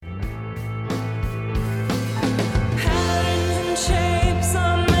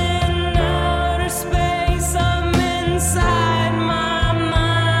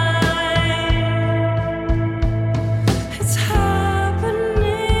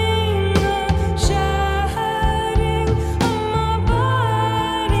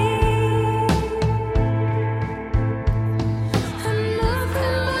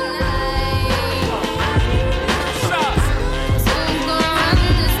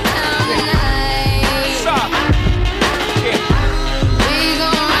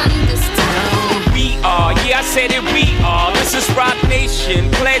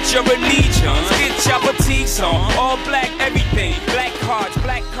pledge your allegiance. Get your boutiques on. All black everything. Black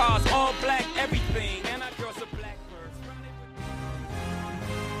cars, all black everything. And our girls are blackbirds.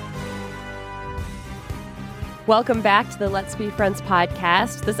 Welcome back to the Let's Be Friends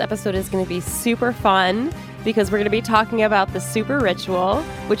podcast. This episode is going to be super fun because we're going to be talking about the Super Ritual,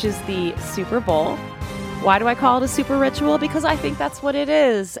 which is the Super Bowl. Why do I call it a super ritual? Because I think that's what it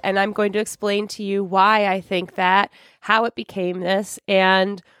is. And I'm going to explain to you why I think that, how it became this,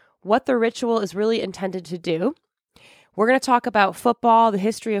 and what the ritual is really intended to do. We're going to talk about football, the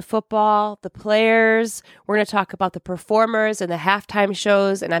history of football, the players. We're going to talk about the performers and the halftime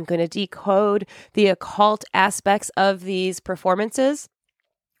shows, and I'm going to decode the occult aspects of these performances.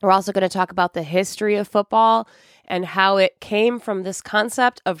 We're also going to talk about the history of football and how it came from this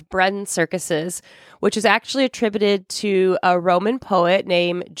concept of bread and circuses, which is actually attributed to a Roman poet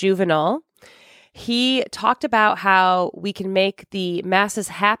named Juvenal. He talked about how we can make the masses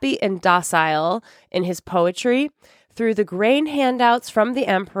happy and docile in his poetry through the grain handouts from the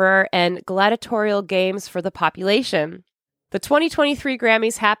emperor and gladiatorial games for the population. The 2023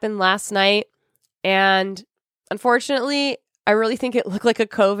 Grammys happened last night, and unfortunately, I really think it looked like a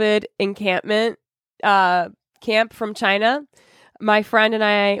COVID encampment camp from China. My friend and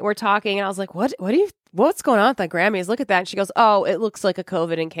I were talking, and I was like, what's going on with the Grammys? Look at that. And she goes, oh, it looks like a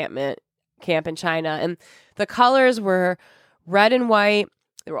COVID encampment camp in China. And the colors were red and white.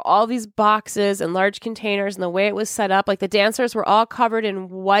 There were all these boxes and large containers, and the way it was set up, like the dancers were all covered in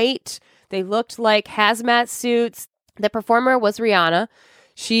white. They looked like hazmat suits. The performer was Rihanna.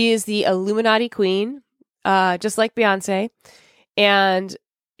 She is the Illuminati queen, just like Beyonce. And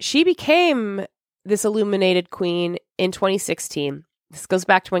she became this illuminated queen in 2016. This goes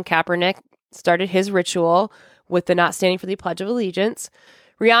back to when Kaepernick started his ritual with the not standing for the Pledge of Allegiance.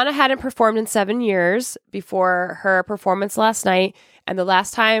 Rihanna hadn't performed in 7 years before her performance last night, and the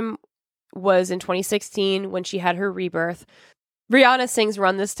last time was in 2016 when she had her rebirth. Rihanna sings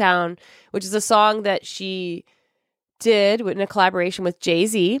Run This Town, which is a song that she did in a collaboration with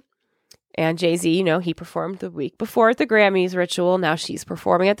Jay-Z. And Jay-Z, he performed the week before at the Grammys ritual. Now she's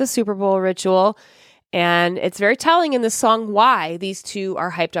performing at the Super Bowl ritual. And it's very telling in this song why these two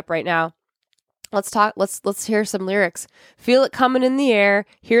are hyped up right now. Let's hear some lyrics. Feel it coming in the air.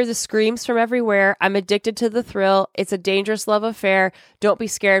 Hear the screams from everywhere. I'm addicted to the thrill. It's a dangerous love affair. Don't be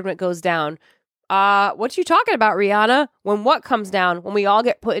scared when it goes down. What you talking about, Rihanna? When what comes down? When we all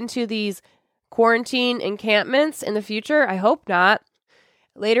get put into these quarantine encampments in the future? I hope not.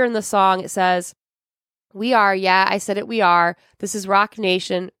 Later in the song, it says, we are, yeah, I said it, we are. This is Rock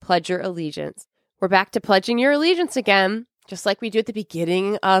Nation. Pledge your allegiance. We're back to pledging your allegiance again, just like we do at the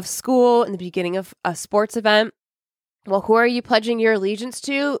beginning of school and the beginning of a sports event. Well, who are you pledging your allegiance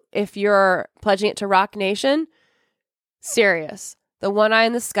to if you're pledging it to Rock Nation? Sirius, the one eye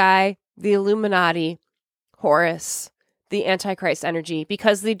in the sky, the Illuminati, Horus, the Antichrist energy,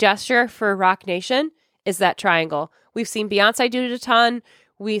 because the gesture for Rock Nation is that triangle. We've seen Beyonce do it a ton.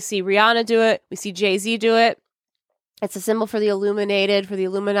 We see Rihanna do it. We see Jay-Z do it. It's a symbol for the illuminated, for the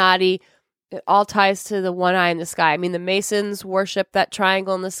Illuminati. It all ties to the one eye in the sky. I mean, the Masons worship that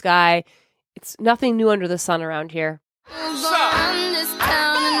triangle in the sky. It's nothing new under the sun around here.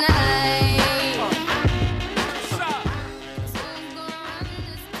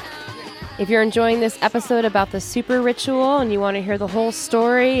 If you're enjoying this episode about the Super Ritual and you want to hear the whole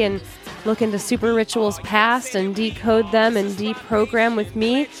story and look into Super Rituals past and decode them and deprogram with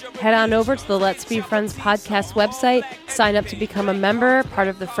me, head on over to the Let's Be Friends podcast website. Sign up to become a member, part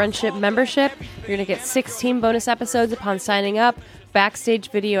of the Friendship membership. You're going to get 16 bonus episodes upon signing up, backstage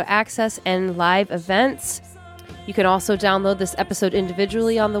video access, and live events. You can also download this episode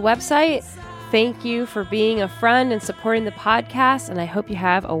individually on the website. Thank you for being a friend and supporting the podcast, and I hope you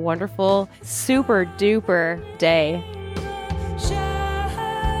have a wonderful, super duper day.